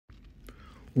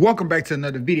Welcome back to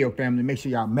another video, family. Make sure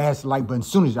y'all mash the like button as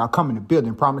soon as y'all come in the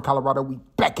building. Promise Colorado, we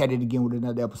back at it again with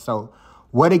another episode.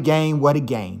 What a game, what a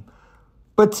game.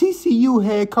 But TCU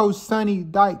head coach Sonny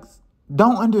Dykes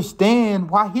don't understand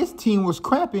why his team was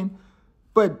cramping,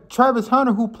 but Travis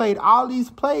Hunter, who played all these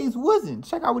plays, wasn't.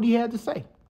 Check out what he had to say.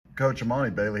 Coach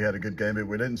Amani Bailey had a good game, but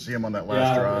we didn't see him on that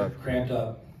last drive. Yeah, cramped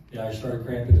up. Yeah, I started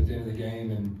cramping at the end of the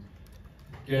game, and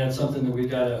yeah, that's something that we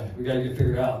gotta get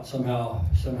figured out. Somehow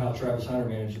Travis Hunter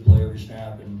managed to play every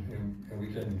snap, and we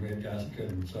couldn't. We had guys that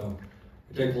couldn't. So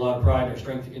we take a lot of pride in our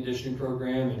strength and conditioning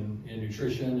program and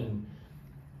nutrition, and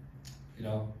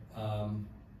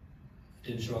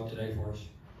didn't show up today for us.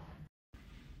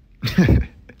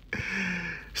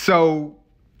 So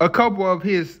a couple of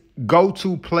his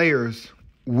go-to players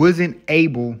wasn't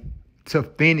able to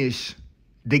finish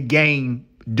the game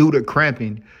due to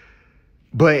cramping.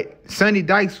 But Sonny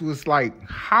Dykes was like,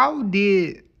 how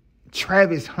did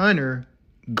Travis Hunter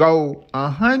go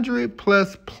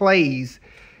 100+ plays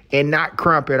and not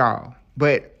cramp at all?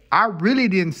 But I really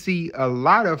didn't see a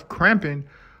lot of cramping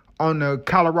on the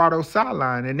Colorado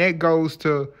sideline. And that goes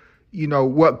to,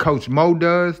 what Coach Mo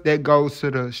does. That goes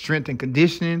to the strength and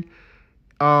conditioning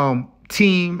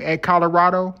team at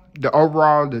Colorado,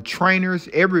 the trainers,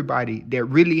 everybody that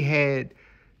really had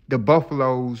the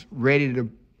Buffaloes ready to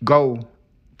go,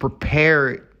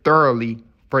 prepared thoroughly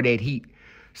for that heat.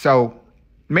 So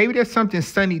maybe that's something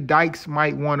Sonny Dykes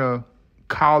might want to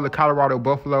call the Colorado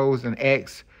Buffaloes and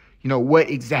ask, what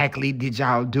exactly did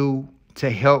y'all do to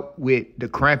help with the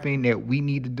cramping that we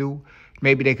need to do?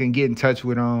 Maybe they can get in touch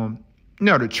with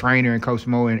the trainer and Coach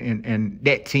Mo and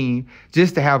that team,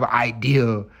 just to have an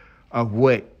idea of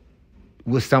what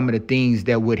was some of the things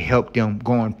that would help them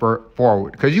going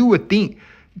forward. Because you would think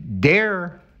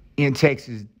they're in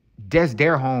Texas, that's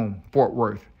their home, Fort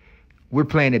Worth. We're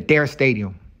playing at their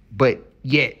stadium, but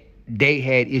yet they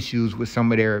had issues with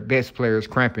some of their best players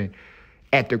cramping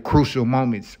at the crucial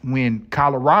moments when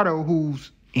Colorado,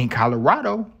 who's in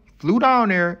Colorado, flew down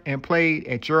there and played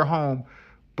at your home,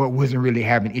 but wasn't really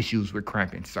having issues with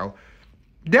cramping. So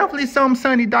definitely some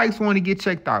Sonny Dykes want to get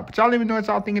checked out. But y'all let me know what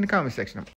y'all think in the comment section.